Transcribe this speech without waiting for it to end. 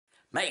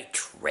Mate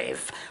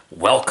Trev,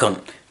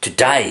 welcome.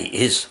 Today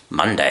is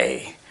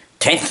Monday,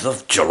 10th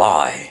of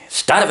July,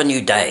 start of a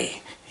new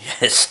day,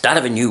 yes, start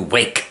of a new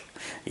week,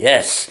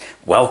 yes,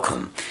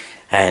 welcome,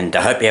 and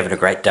I hope you're having a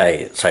great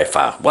day so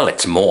far. Well,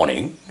 it's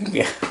morning,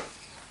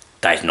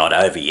 day's not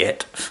over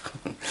yet.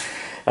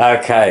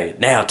 Okay,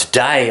 now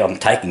today I'm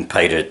taking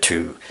Peter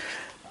to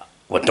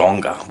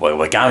Wodonga. Well,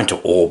 we're going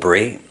to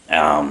Albury,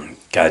 go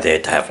there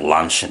to have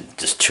lunch and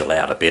just chill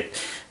out a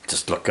bit.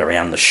 Just look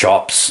around the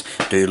shops,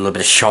 do a little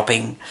bit of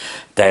shopping,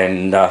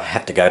 then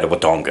have to go to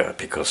Wodonga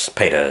because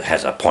Peter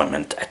has an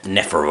appointment at the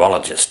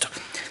nephrologist.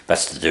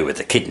 That's to do with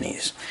the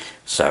kidneys.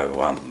 So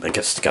I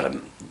just got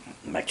to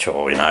make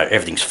sure,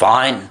 everything's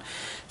fine.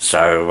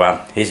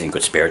 So he's in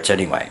good spirits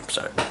anyway.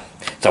 So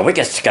we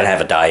just got to have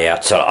a day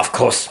out. So of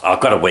course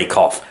I've got a week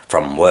off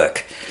from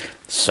work.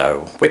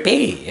 So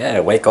whippy, yeah,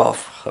 a week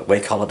off, a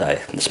week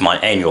holiday. It's my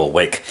annual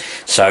week.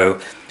 So.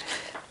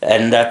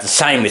 And the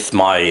same with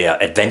my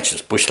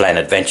Adventures, Bushland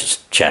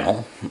Adventures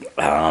channel.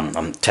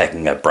 I'm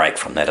taking a break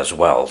from that as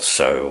well,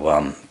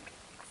 so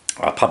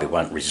I probably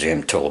won't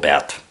resume till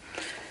about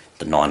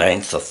the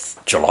 19th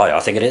of July, I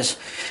think it is,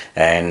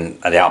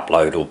 and the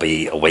upload will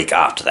be a week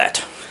after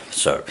that.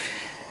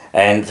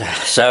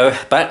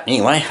 But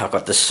anyway, I've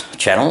got this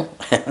channel,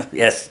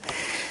 yes.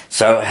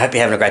 So I hope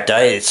you're having a great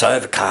day. It's an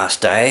overcast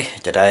day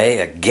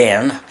today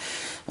again,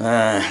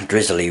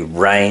 drizzly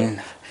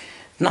rain.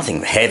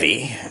 Nothing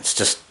heavy, it's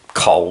just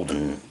cold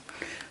and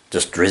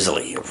just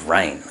drizzly of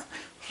rain.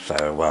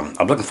 So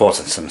I'm looking forward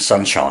to some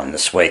sunshine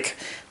this week.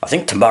 I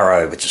think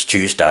tomorrow, which is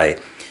Tuesday,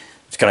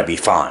 it's going to be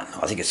fine.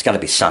 I think it's going to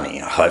be sunny,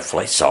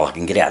 hopefully, so I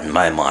can get out and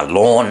mow my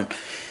lawn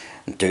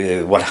and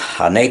do what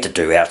I need to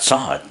do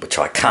outside, which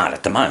I can't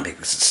at the moment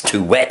because it's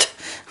too wet.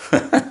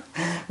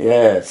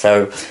 Yeah,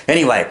 so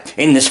anyway,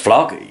 in this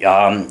vlog,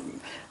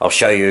 I'll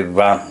show you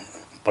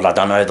what I've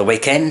done over the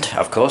weekend,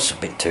 of course. I've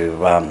been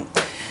to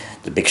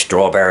the big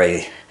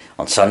strawberry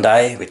on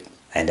Sunday,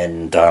 and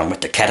then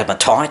with the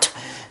catamatite.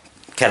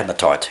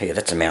 Catamatite, yeah,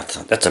 that's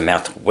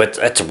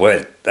a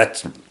word.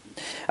 That's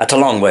a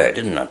long word,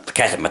 isn't it? The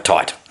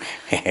catamatite.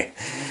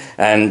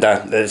 And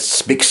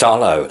there's big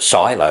silo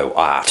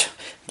art.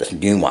 There's a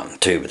new one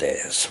too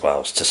there as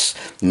well. It's just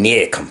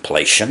near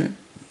completion,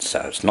 so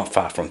it's not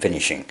far from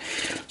finishing.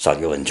 So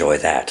you'll enjoy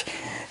that.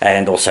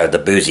 And also the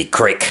Boozy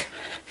Creek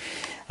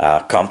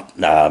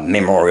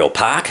Memorial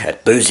Park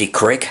at Boozy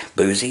Creek.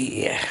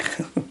 Boozy, yeah.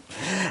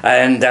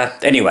 And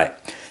anyway,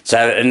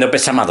 and there'll be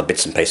some other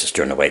bits and pieces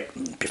during the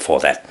week before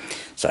that.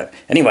 So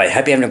anyway,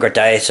 hope you're having a great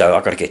day. So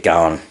I've got to get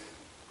going.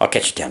 I'll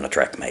catch you down the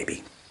track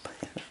maybe.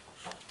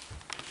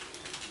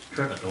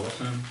 Trevor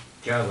Dawson,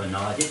 Joe and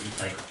I didn't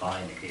say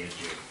goodbye in the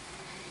KFG.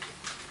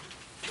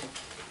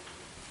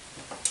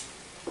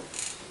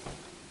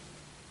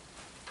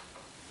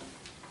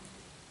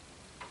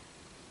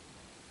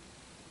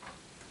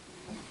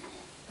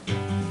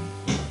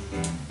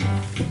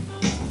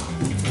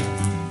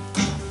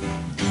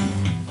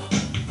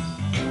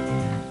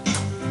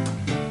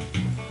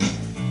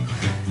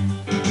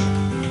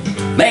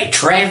 Mate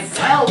Trev!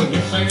 Well, we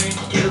listened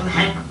to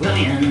Hank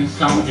Williams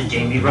songs and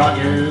Jamie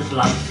Rogers'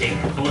 Lovesick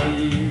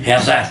Blues.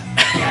 How's that?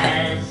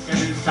 Jazz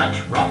and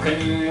such rock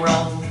and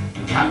roll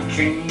and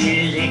country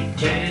music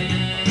too.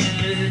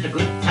 The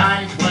good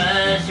times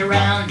were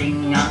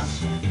surrounding us,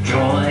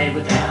 joy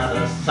without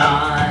a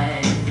sigh.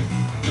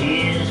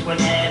 Tears were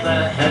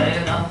never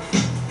heard of,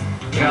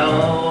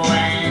 Joe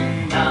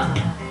and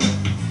I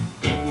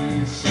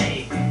didn't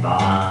say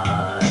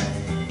goodbye.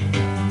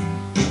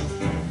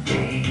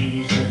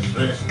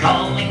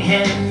 Calling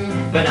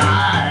him, but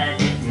I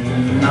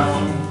didn't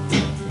know.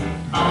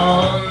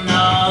 Oh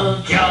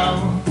no,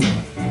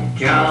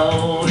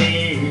 Joe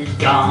is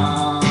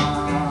gone.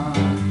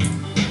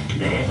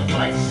 There's a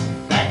place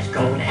that's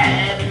called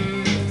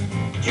heaven,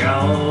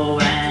 Joe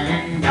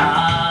and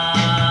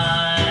I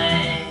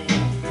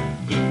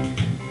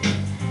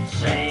didn't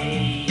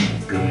say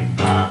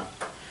goodbye.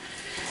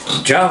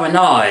 Joe and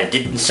I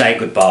didn't say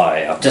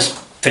goodbye. I've just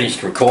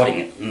finished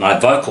recording my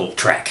vocal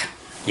track,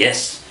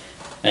 yes.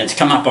 And it's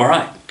come up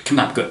alright, come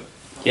up good.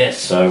 Yes,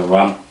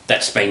 so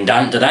that's been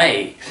done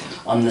today,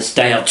 on this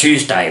day of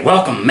Tuesday.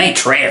 Welcome, Mate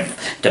Trev.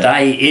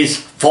 Today is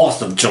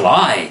 4th of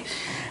July.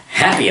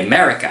 Happy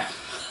America.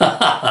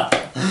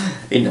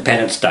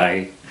 Independence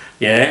Day,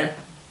 yeah.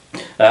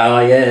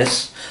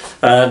 Yes.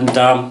 And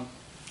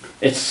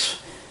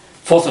it's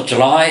 4th of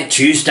July,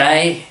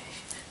 Tuesday,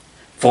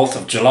 4th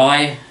of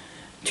July,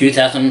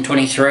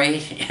 2023,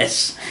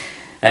 yes.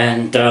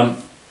 And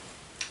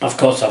of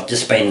course, I've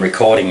just been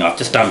recording, I've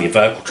just done my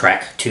vocal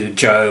track to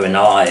Joe and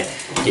I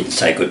Didn't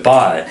Say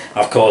Goodbye.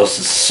 Of course,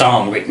 it's a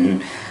song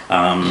written,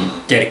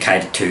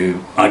 dedicated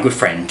to my good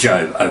friend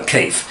Joe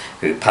O'Keefe,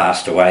 who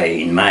passed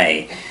away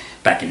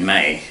back in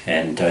May.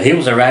 And he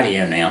was a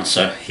radio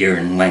announcer here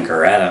in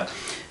Wangaratta.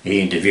 He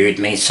interviewed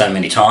me so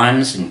many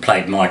times and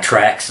played my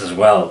tracks as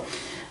well.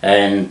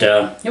 And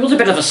he was a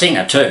bit of a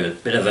singer too,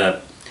 a bit of a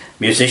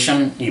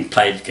musician. He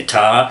played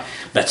guitar.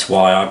 That's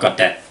why I got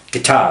that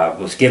guitar, it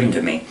was given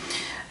to me.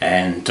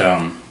 And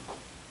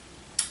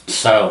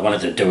So I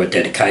wanted to do a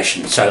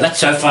dedication. So that's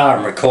so far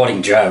I'm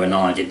recording Joe and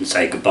I didn't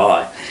say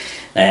goodbye.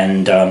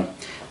 And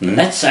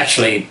that's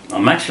actually,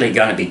 I'm actually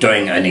going to be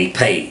doing an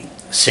EP,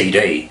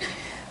 CD,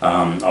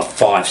 of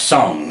 5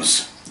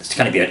 songs. It's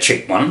going to be a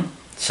cheap one,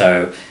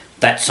 so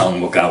that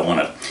song will go on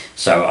it.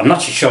 So I'm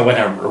not sure when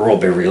it will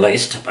be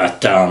released,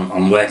 but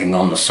I'm working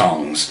on the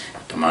songs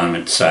at the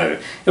moment. So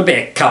it'll be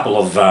a couple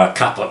of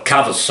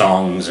cover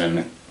songs and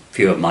a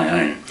few of my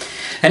own.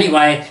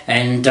 Anyway,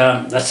 and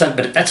that's a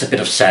bit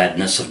of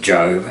sadness of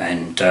Joe,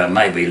 and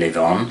may we live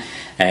on.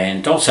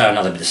 And also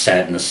another bit of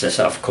sadness is,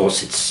 of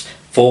course, it's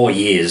 4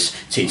 years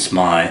since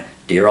my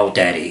dear old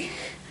daddy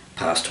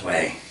passed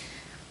away.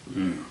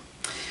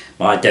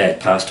 My dad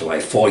passed away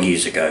 4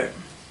 years ago.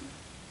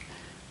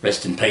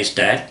 Rest in peace,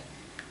 Dad.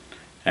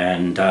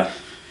 And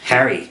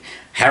Harry,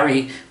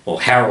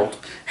 or Harold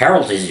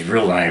is his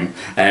real name,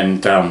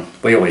 and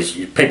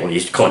people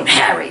used to call him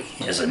Harry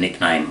as a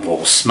nickname,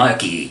 or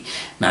Smokey.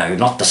 No,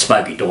 not the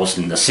Smokey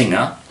Dawson, the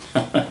singer.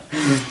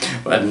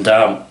 And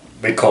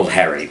we called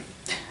Harry.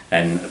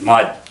 And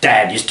my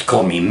dad used to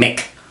call me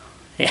Mick.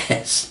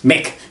 Yes,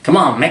 Mick. Come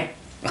on, Mick.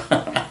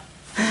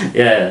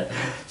 Yeah.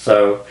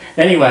 So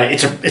anyway,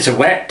 it's a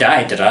wet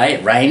day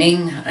today,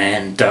 raining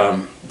and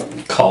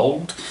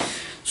cold.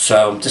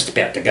 So I'm just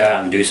about to go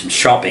out and do some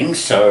shopping.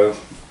 So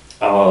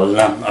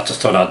I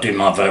just thought I'd do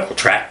my vocal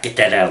track, get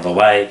that out of the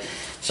way.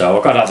 So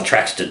I've got other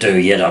tracks to do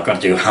yet. I've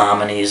got to do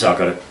harmonies. I've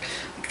got a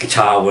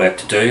guitar work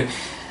to do,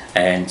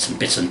 and some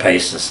bits and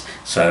pieces.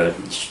 So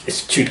it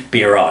should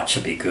be alright.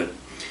 Should be good.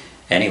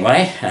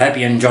 Anyway, I hope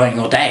you're enjoying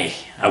your day.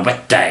 A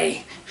wet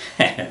day.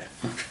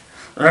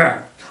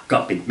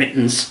 Got big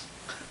mittens.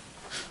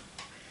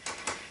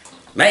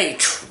 Mate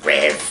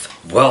Trev,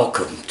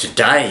 welcome.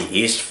 Today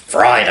is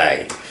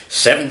Friday,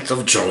 7th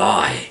of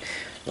July.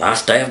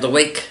 Last day of the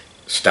week,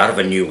 start of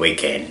a new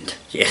weekend.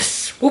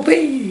 Yes,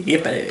 whoopee,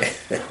 yippee.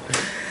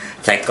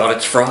 Thank God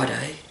it's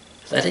Friday.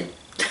 Is that it?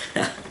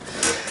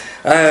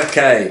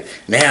 Okay,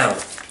 now,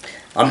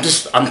 I'm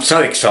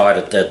so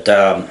excited that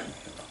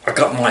I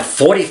got my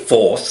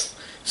 44th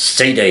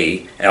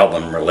CD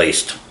album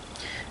released.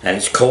 And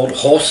it's called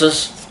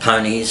Horses,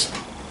 Ponies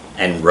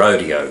and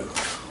Rodeo.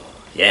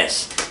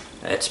 Yes,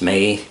 that's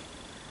me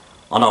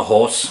on a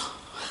horse.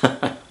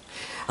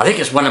 I think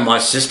it's one of my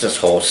sister's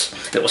horse.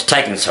 It was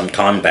taken some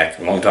time back,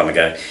 a long time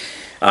ago.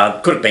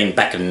 Could have been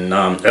back in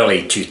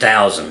early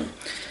 2000.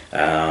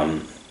 I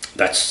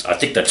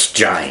think that's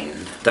Jane.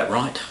 Is that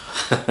right?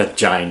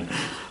 Jane.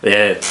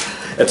 Yeah,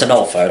 it's an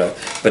old photo.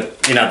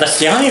 But, you know, that's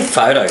the only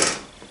photo,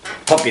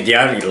 probably the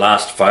only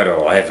last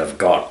photo I ever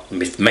got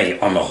with me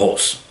on a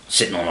horse,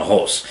 sitting on a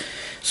horse.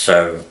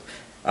 So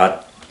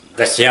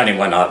that's the only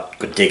one I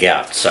could dig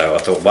out. So I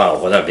thought, well,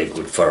 that'd be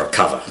good for a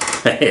cover.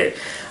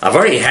 I've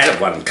already had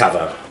one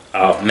cover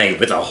of me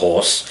with a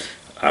horse,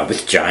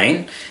 with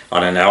Jane,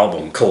 on an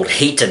album called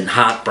Heat and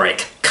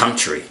Heartbreak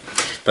Country.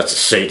 That's a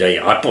CD.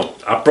 I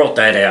brought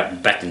that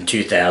out back in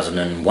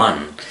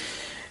 2001,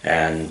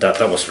 and that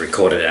was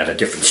recorded at a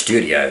different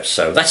studio.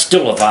 So that's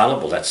still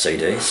available, that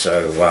CD.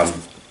 So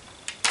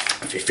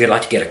if you'd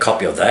like to get a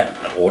copy of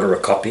that, order a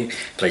copy,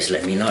 please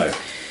let me know.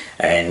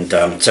 And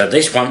so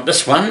this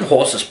one,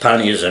 Horses,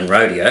 Ponies and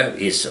Rodeo,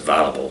 is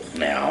available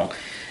now.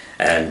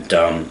 And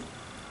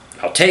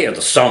I'll tell you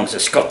the songs.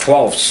 It's got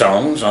 12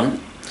 songs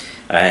on,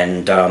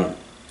 and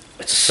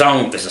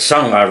there's a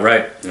song I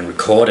wrote and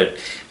recorded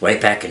way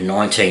back in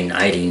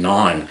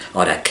 1989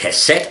 on a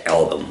cassette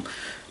album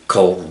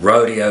called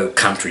Rodeo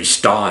Country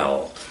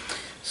Style.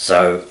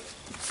 So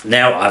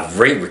now I've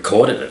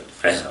re-recorded it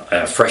as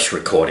a fresh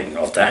recording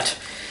of that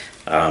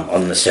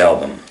on this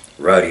album,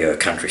 Rodeo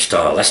Country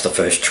Style. That's the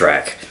first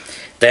track.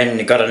 Then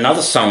you got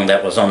another song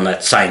that was on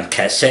that same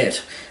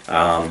cassette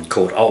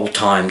called Old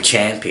Time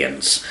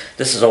Champions.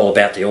 This is all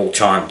about the old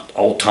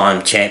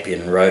time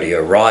champion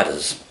rodeo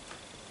riders,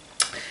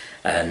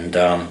 and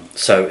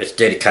so it's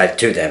dedicated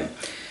to them.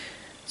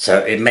 So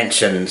it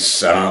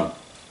mentions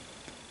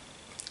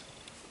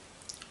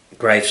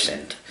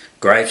Gravesend.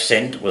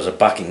 Gravesend was a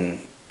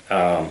bucking.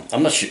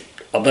 I'm not sure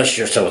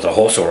if it was a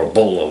horse or a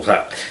bull or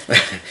that,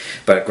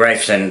 but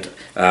Gravesend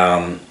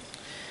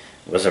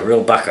was a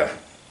real bucker.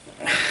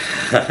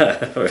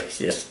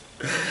 Yes.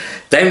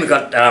 Then we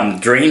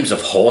got Dreams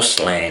of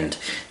Horseland.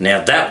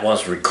 Now that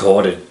was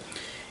recorded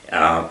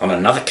on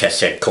another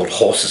cassette called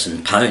Horses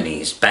and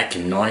Ponies back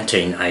in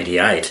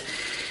 1988.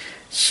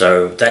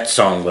 So that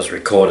song was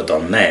recorded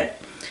on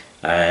that,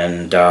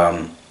 and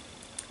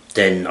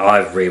then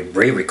I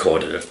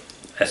re-recorded it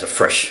as a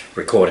fresh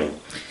recording.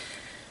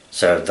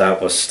 So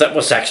that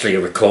was actually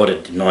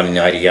recorded in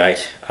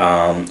 1988.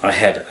 I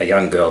had a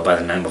young girl by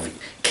the name of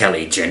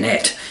Kelly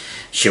Jeanette.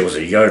 She was a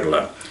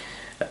yodeler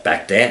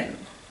back then.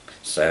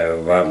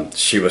 So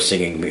she was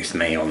singing with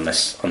me on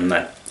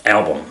that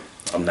album,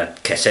 on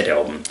that cassette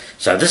album.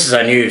 So this is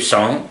a new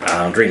song,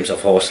 Dreams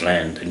of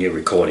Horseland, a new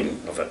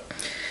recording of it.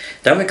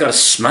 Then we got a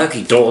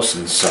Smokey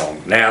Dawson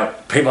song. Now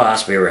people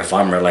ask me if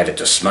I'm related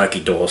to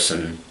Smokey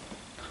Dawson,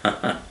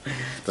 the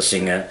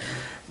singer.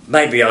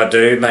 Maybe I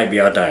do, maybe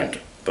I don't.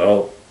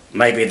 Well,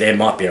 maybe there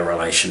might be a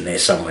relation there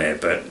somewhere,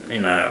 but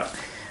you know,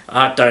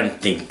 I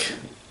don't think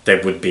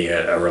there would be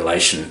a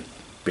relation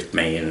with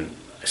me and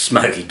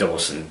Smokey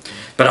Dawson.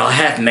 But I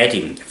have met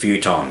him a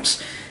few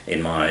times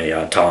in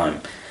my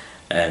time,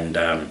 and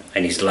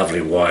his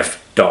lovely wife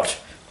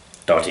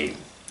Dottie.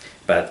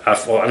 But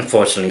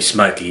unfortunately,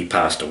 Smokey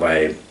passed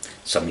away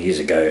some years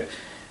ago,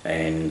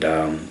 and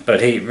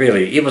but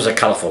he was a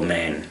colourful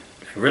man,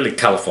 a really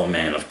colourful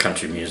man of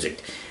country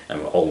music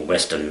and old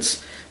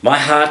westerns. My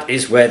Heart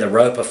Is Where the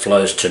Roper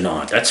Flows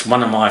Tonight. That's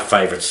one of my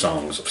favourite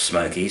songs of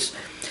Smokey's,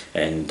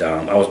 and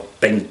I was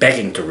been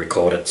begging to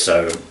record it,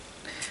 so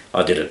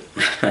I did it.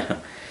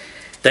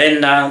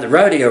 Then the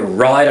Rodeo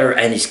Rider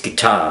and His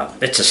Guitar.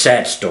 It's a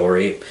sad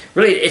story.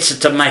 Really,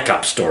 it's a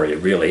make-up story,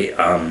 really,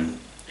 out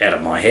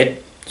of my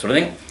head, sort of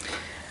thing.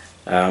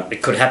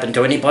 It could happen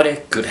to anybody.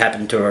 It could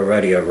happen to a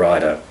rodeo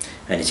rider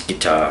and his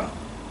guitar.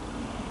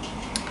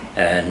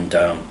 And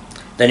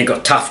then you've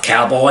got Tough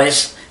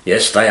Cowboys.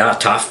 Yes, they are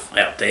tough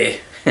out there.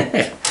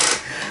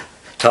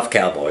 Tough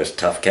cowboys,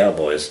 tough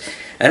cowboys.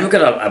 And we've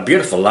got a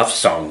beautiful love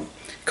song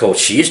called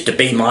She Used to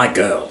Be My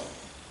Girl.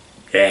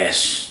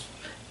 Yes.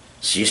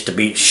 She used to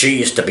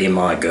be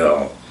my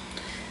girl.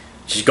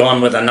 She's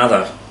gone with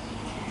another.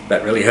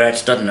 That really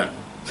hurts, doesn't it?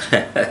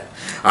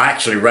 I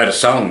actually wrote a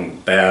song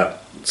about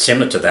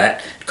similar to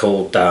that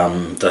called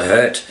The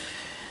Hurt.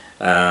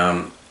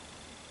 That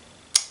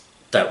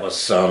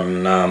was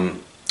on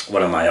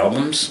one of my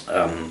albums.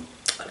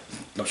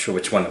 Not sure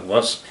which one it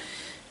was,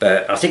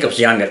 but I think it was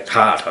Young at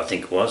Heart. I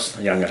think it was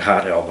the Young at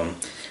Heart album.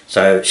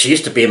 So She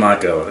Used to Be My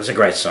Girl. It's a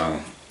great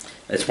song.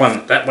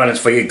 That one is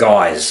for you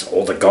guys,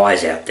 all the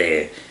guys out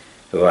there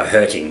who are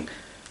hurting.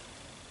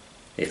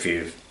 If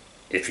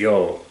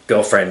your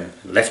girlfriend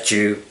left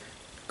you,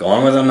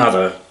 gone with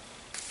another,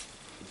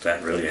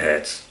 that really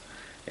hurts.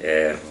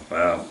 Yeah,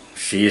 well,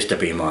 she used to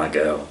be my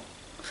girl.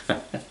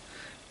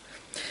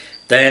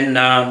 Then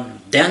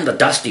Down the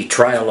Dusty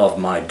Trail of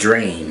My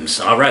Dreams.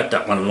 I wrote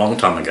that one a long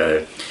time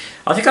ago.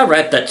 I think I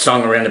wrote that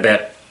song around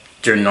about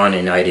during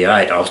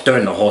 1988. I was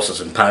doing the Horses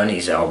and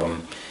Ponies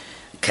album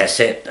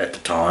cassette at the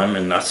time,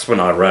 and that's when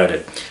I wrote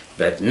it,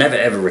 but never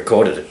ever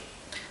recorded it.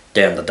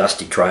 Down the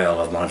Dusty Trail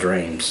of My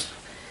Dreams.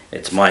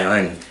 It's my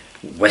own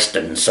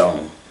western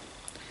song.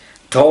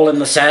 Tall in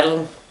the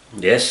Saddle.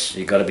 Yes,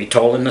 you got to be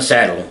tall in the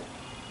saddle.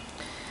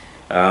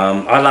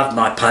 I love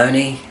my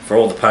pony. For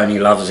all the pony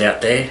lovers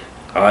out there,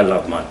 I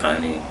love my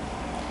pony.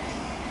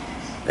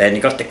 Then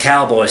you got the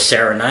Cowboy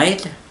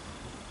Serenade.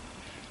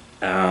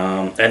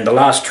 And the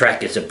last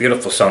track is a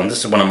beautiful song.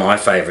 This is one of my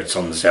favourites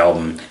on this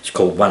album. It's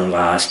called One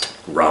Last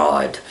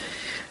Ride.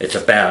 It's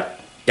about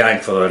going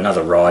for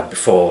another ride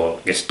before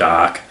it gets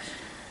dark.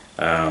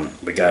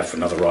 We go for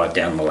another ride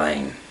down the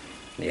lane.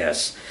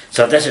 Yes.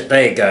 So that's it.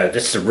 There you go.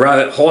 This is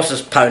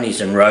Horses,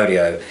 Ponies and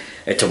Rodeo.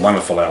 It's a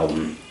wonderful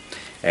album.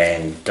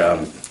 And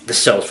this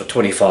sells for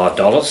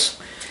 $25.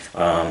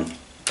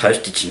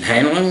 Postage and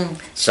handling.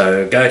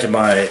 So go to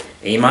my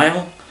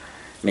email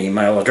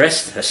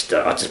address.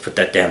 I'll just put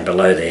that down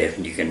below there.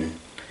 You can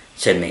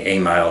send me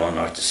email and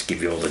I'll just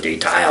give you all the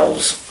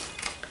details.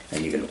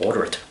 And you can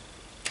order it.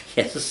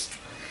 Yes.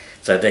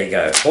 So there you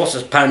go,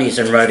 Horses, Ponies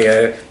and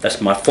Rodeo. That's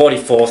my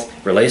 44th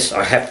release.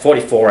 I have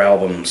 44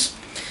 albums.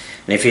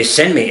 And if you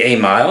send me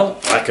email,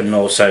 I can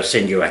also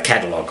send you a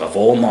catalogue of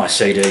all my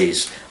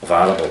CDs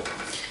available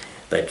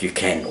that you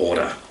can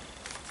order.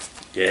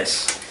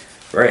 Yes,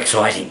 very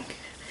exciting.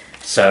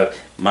 So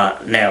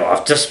now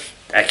I've just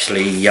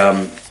actually,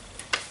 I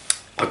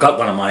got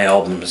one of my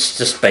albums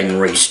just been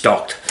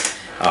restocked.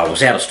 I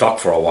was out of stock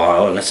for a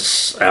while, and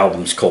this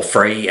album's called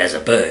Free as a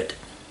Bird.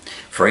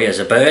 Free as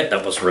a Bird,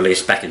 that was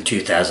released back in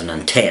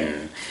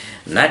 2010.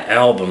 And that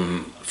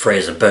album, Free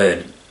as a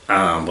Bird,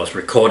 was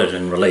recorded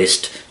and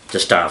released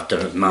just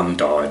after Mum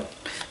died.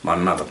 My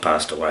mother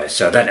passed away.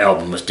 So that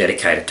album was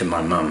dedicated to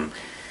my mum.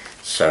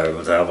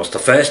 So that was the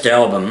first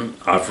album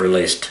I've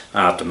released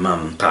after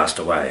Mum passed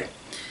away.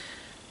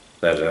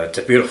 But it's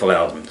a beautiful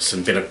album. There's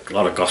a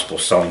lot of gospel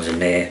songs in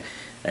there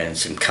and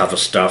some cover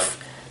stuff.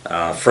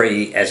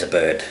 Free as a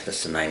Bird,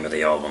 that's the name of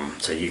the album.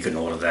 So you can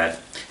order that.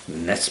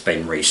 And that's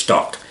been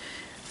restocked.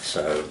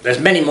 So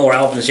there's many more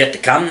albums yet to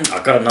come.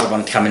 I've got another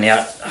one coming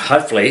out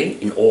hopefully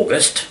in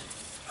August.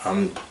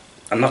 I'm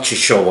not too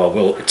sure I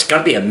will. It's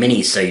going to be a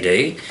mini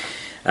CD.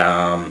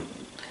 One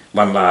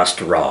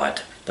Last Ride.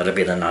 We'll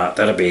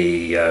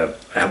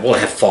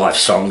have 5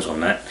 songs on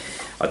that.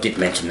 I did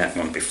mention that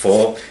one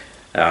before.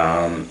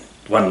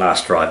 One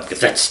Last Ride, because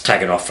that's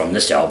taken off from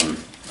this album,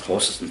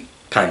 Horses and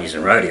Ponies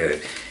and Rodeo.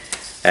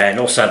 And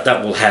also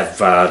that will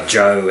have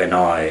Joe and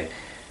I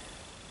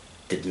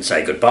Didn't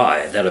Say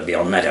Goodbye. That'll be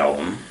on that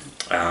album.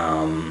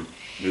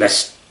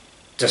 That's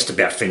just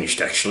about finished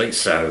actually,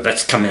 so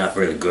that's coming up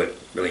really good,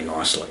 really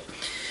nicely.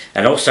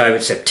 And also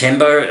in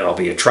September there'll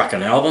be a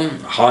trucking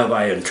album, a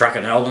highway and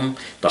trucking album,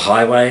 The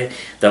Highway.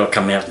 That'll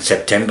come out in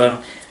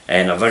September,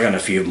 and I've got a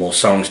few more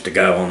songs to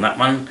go on that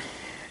one.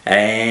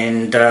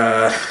 And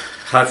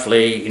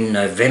hopefully in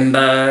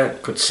November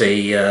could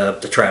see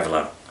the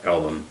Traveller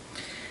album.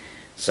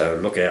 So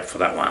look out for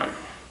that one.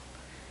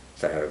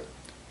 So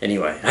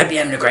Anyway, I hope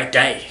you're having a great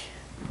day.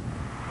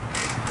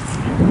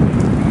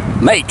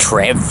 Me,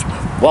 Trev.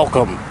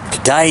 Welcome.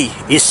 Today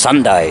is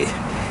Sunday,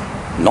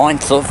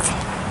 9th of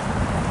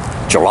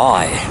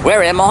July.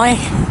 Where am I?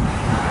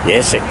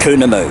 Yes, at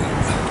Coonamoo,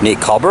 near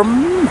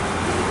Cobram.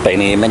 Been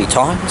here many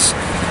times.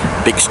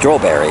 Big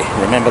strawberry.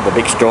 Remember the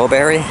big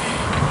strawberry?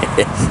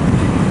 Yes.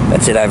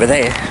 That's it over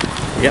there.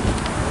 Yep.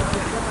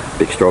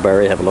 Big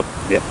strawberry, have a look.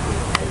 Yep.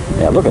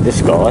 Now look at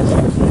this, guys.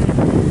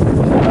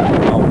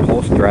 Old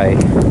horse grey.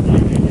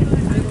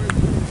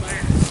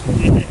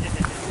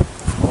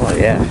 Oh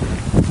yeah.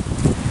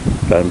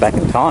 Going back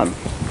in time.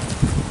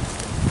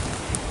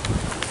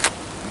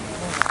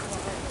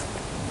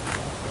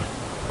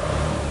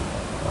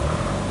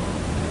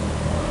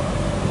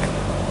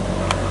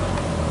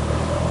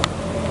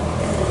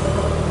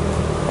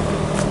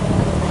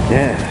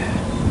 Yeah.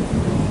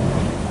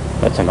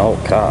 That's an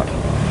old cart.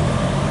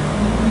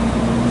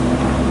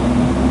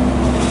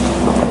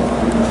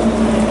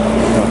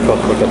 Of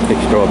course, we've got the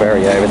big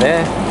strawberry over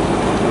there.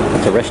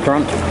 It's a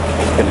restaurant.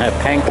 You can have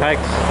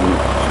pancakes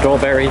and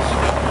strawberries,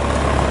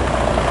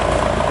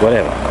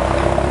 whatever.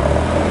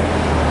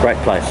 Great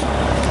place.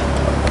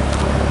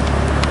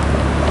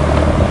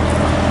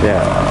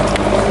 Yeah.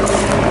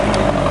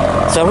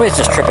 So we're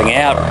just tripping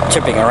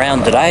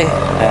around today,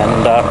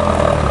 and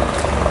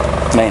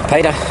me and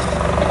Peter.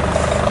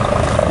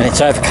 And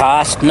it's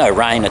overcast, no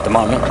rain at the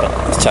moment, but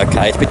it's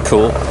okay, it's a bit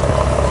cool.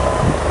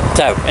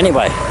 So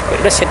anyway,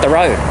 let's hit the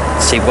road,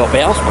 see what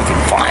else we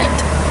can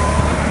find.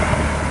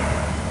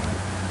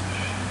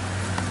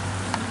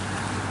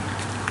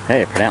 How do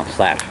you pronounce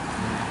that?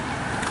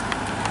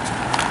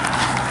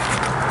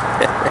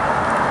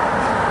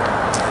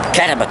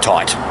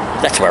 Catamatite,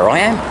 that's where I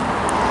am.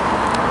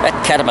 At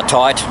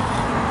Catamatite,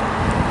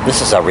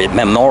 this is a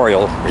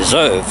memorial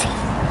reserve,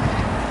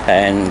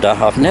 and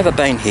I've never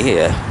been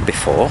here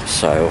before,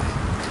 so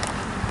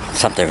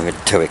something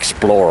to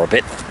explore a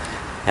bit.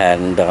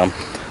 And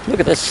look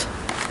at this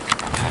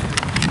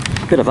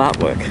bit of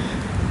artwork.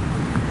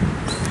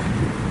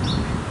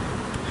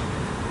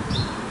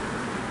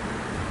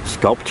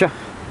 Sculpture,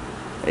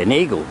 an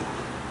eagle.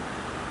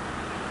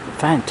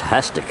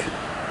 Fantastic.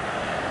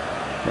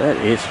 That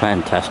is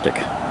fantastic.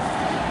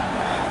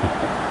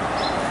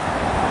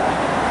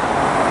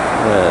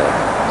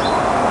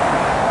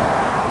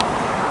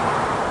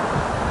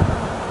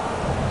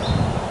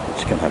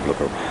 Just gonna have a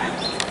look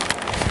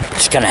around.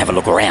 Just gonna have a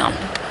look around.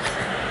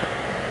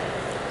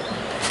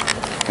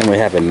 And we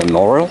have a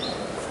memorial.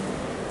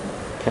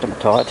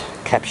 Catamatite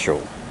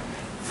capsule.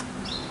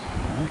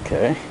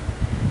 Okay.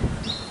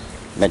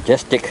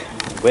 Majestic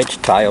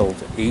wedge-tailed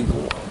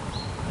eagle.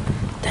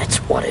 That's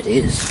what it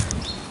is.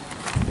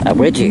 A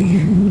wedgie.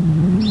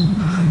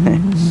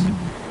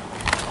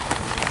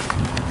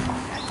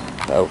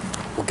 So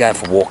we'll go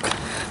for a walk.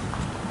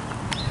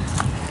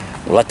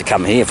 We'll have to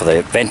come here for the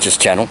Adventures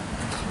channel.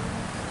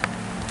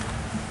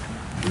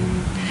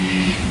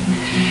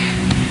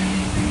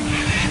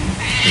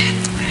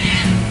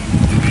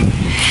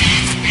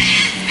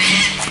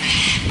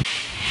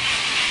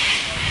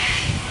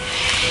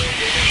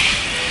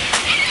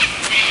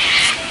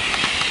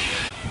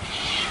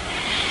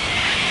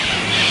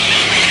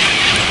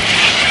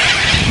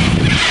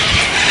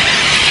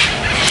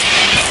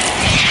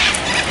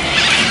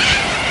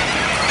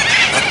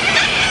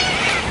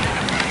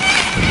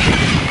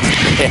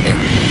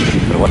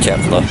 Gotta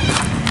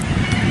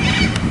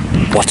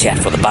watch out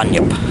for the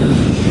bunyip.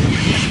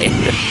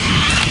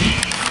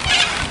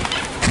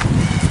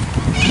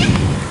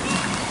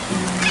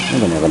 We're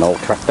gonna have an old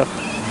tractor.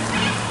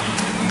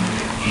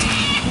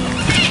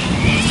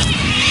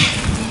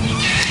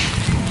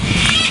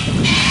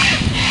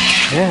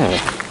 Yeah,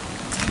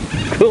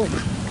 cool.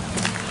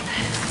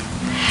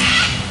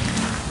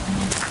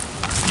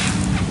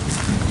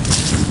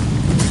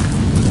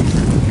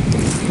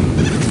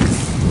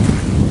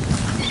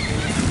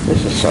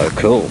 This is so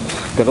cool.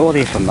 Got all the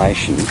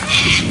information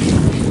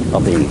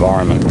of the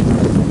environment.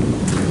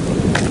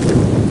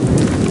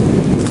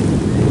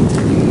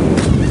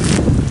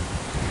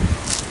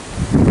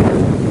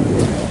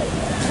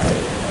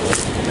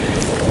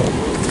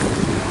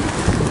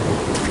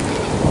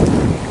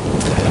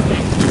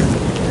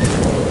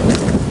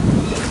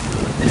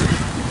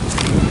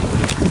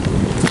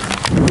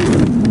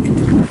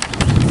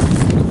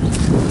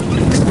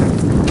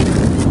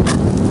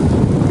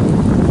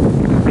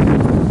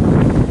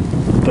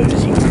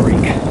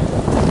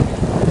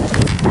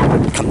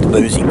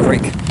 Boozy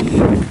Creek.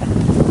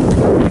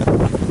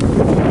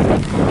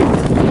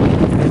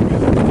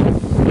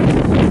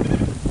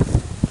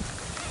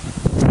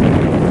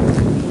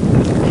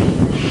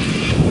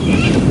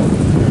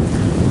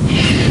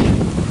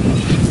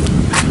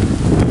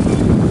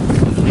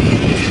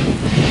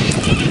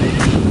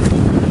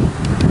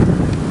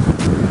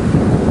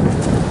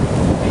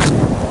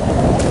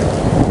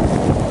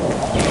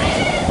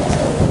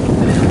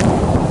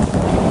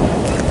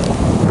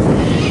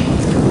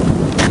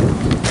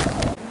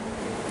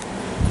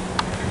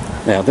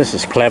 Now this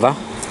is clever.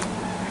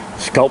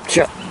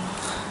 Sculpture.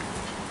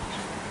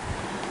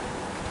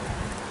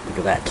 Look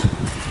at that.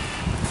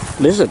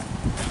 lizard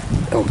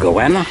or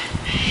goanna.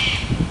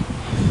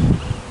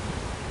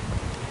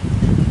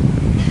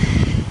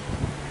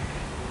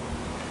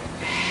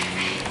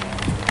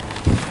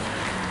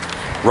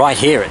 Right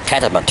here at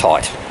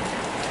Catamatite,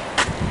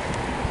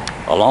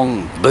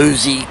 along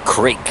Boozy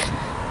Creek.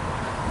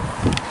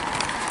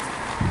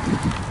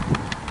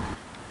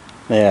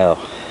 Now,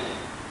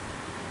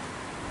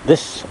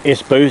 this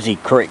is Boozy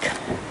Creek.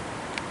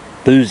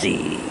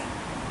 Boozy.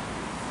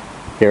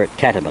 Here at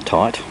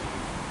Catamatite.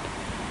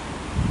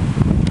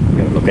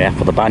 Gotta look out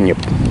for the bunyip.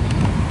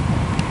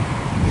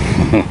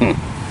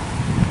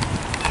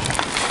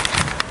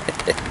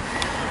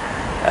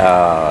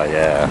 Oh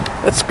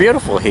yeah, it's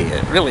beautiful here,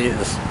 it really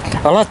is.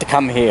 I'd like to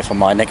come here for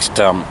my next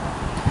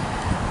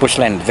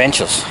bushland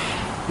adventures.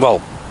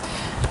 Well,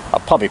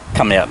 I'll probably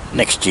come out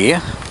next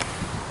year.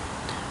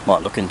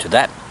 Might look into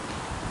that.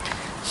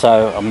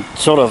 So I'm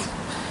sort of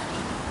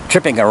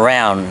tripping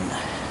around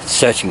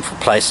searching for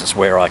places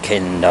where I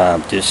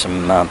can do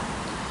some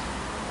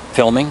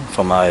filming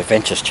for my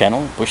adventures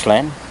channel,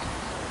 Bushland.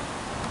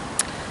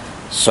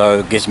 So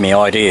it gives me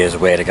ideas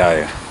where to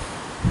go.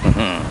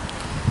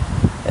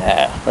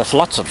 Yeah, there's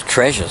lots of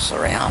treasures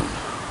around.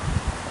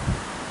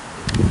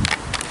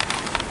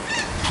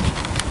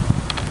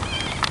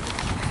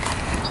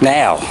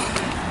 Now,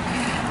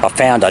 I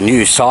found a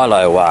new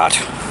silo art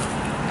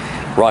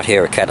right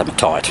here at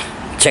Catamatite.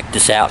 Check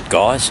this out,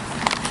 guys.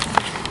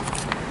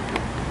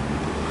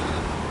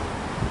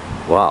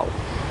 Wow.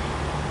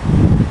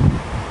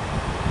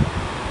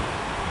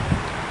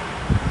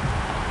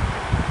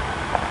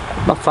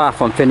 Not far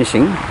from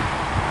finishing.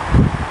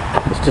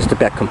 It's just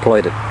about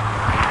completed.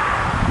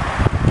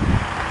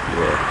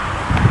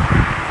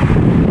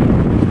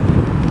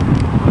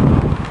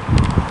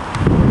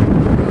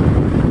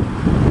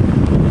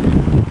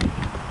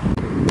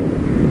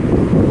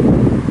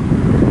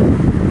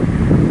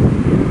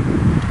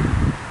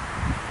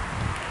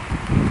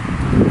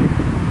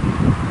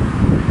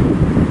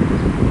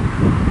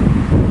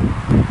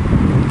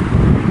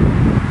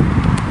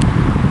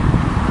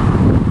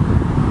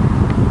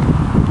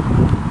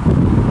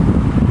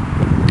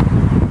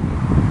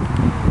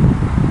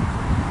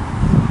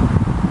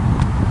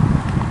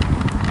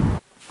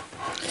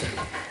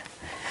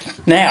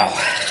 Now,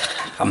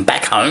 I'm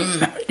back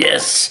home,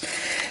 yes.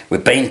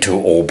 We've been to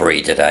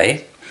Albury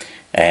today,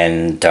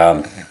 and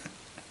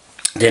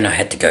then I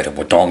had to go to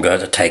Wodonga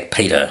to take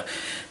Peter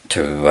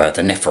to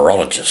the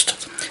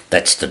nephrologist.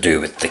 That's to do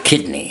with the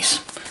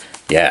kidneys.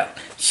 Yeah,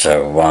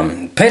 so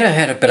Peter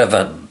had a bit of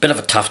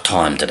a tough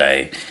time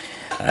today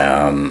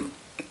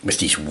with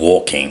his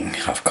walking.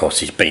 Of course,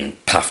 he's been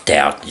puffed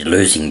out,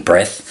 losing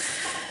breath,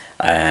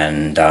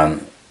 and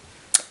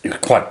he was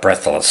quite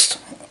breathless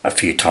a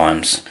few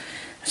times.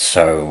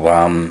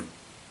 So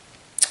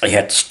he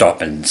had to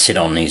stop and sit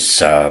on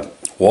his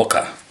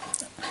walker,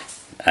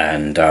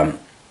 and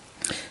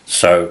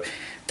so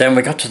then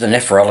we got to the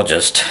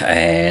nephrologist,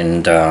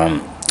 and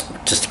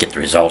just to get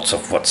the results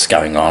of what's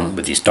going on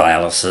with his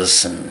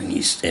dialysis and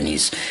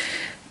his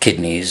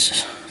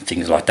kidneys,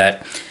 things like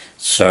that.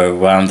 So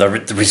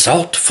the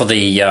result for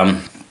the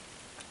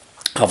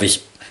of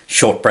his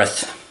short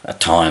breath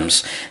at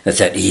times is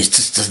that he's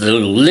just a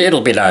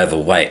little bit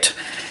overweight.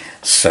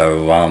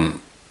 So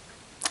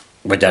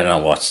we don't know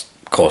what's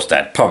caused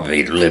that.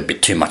 Probably a little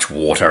bit too much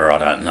water, I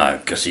don't know,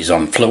 because he's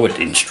on fluid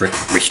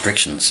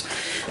restrictions.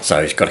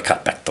 So he's got to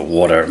cut back the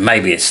water.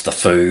 Maybe it's the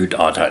food,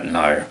 I don't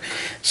know.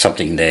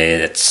 Something there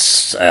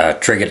that's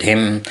triggered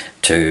him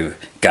to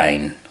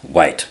gain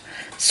weight.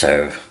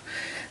 So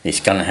he's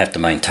going to have to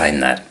maintain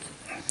that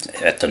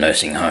at the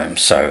nursing home.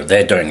 So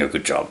they're doing a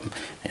good job,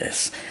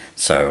 yes.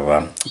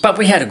 So, but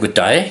we had a good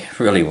day,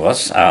 really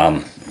was.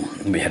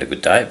 We had a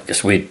good day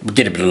because we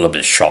did a little bit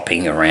of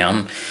shopping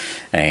around,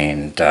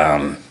 and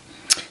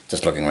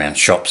just looking around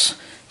shops,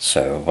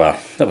 so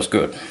that was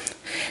good.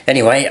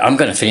 Anyway, I'm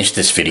going to finish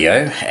this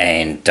video,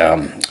 and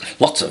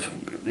lots of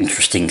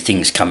interesting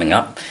things coming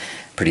up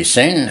pretty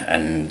soon,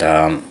 and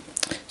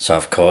so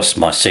of course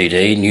my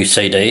new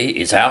CD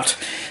is out,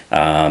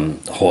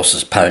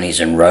 Horses, Ponies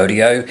and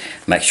Rodeo.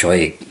 Make sure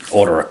you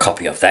order a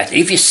copy of that.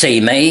 If you see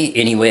me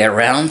anywhere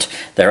around,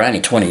 they're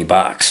only 20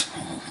 bucks.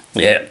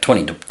 Yeah,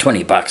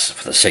 20 bucks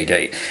for the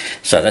CD,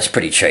 so that's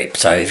pretty cheap.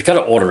 So if you've got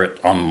to order it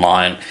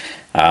online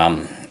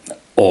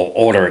or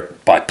order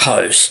it by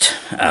post,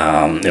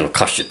 it'll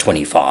cost you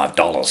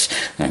 $25.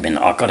 I mean,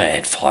 I've got to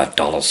add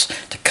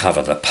 $5 to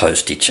cover the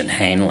postage and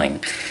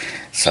handling.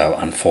 So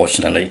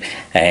unfortunately,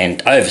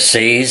 and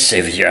overseas,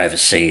 if you're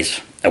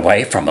overseas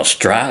away from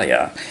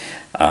Australia,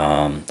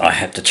 I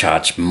have to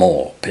charge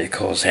more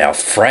because our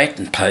freight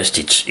and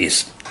postage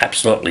is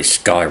absolutely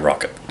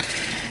skyrocket.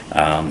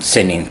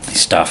 Sending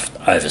stuff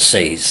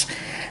overseas,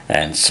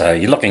 and so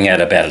you're looking at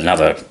about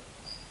another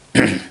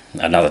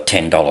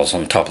 $10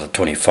 on top of the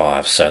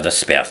 25, so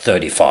that's about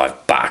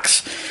 35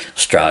 bucks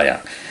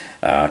Australia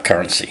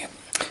currency.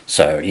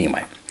 So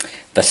anyway,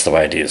 that's the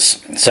way it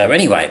is. So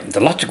anyway,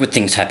 there are lots of good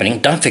things happening.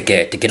 Don't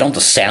forget to get onto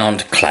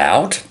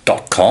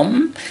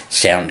soundcloud.com,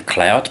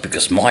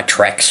 because my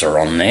tracks are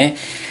on there.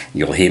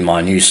 You'll hear my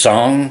new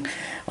song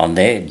on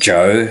there.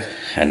 Joe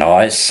and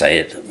I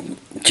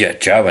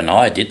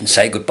didn't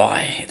say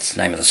goodbye. It's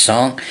the name of the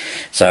song.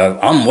 So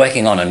I'm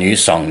working on a new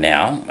song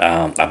now.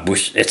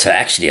 It's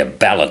actually a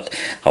ballad.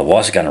 I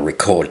was going to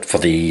record for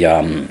the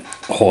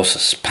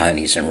Horses,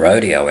 Ponies and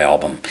Rodeo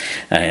album.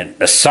 And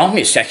the song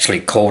is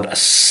actually called A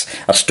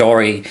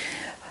Story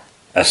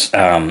of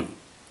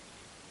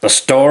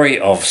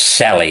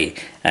Sally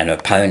and Her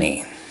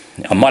Pony.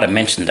 I might have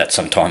mentioned that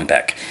some time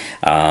back,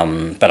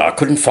 but I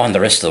couldn't find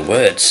the rest of the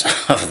words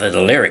of the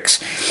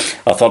lyrics.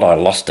 I thought I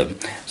lost them,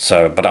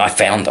 but I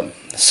found them.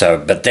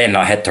 But then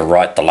I had to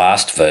write the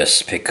last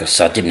verse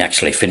because I didn't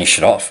actually finish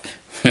it off.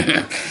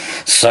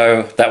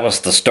 So that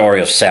was the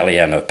story of Sally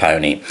and her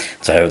pony.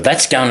 So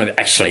that's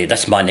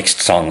my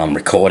next song I'm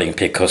recording,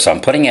 because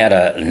I'm putting out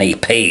an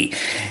EP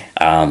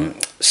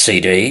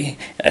CD.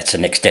 It's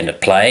an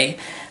extended play,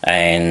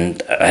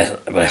 and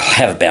we'll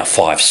have about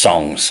 5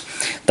 songs.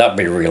 That'll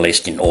be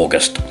released in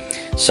August.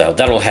 So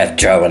that'll have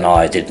Joe and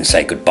I Didn't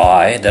Say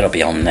Goodbye. That'll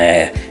be on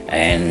there,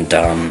 and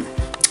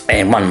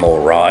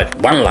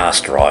one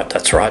last ride.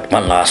 That's right,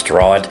 One Last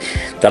Ride.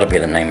 That'll be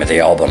the name of the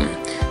album.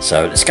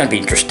 So it's going to be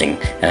interesting,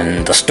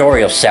 and the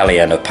story of Sally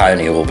and her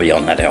pony will be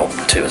on that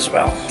album too as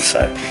well. So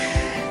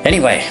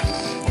anyway,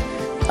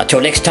 until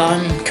next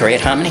time,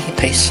 create harmony,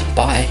 peace,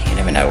 bye. You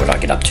never know what I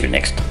get up to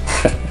next.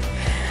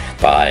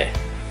 Bye.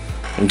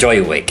 Enjoy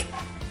your week.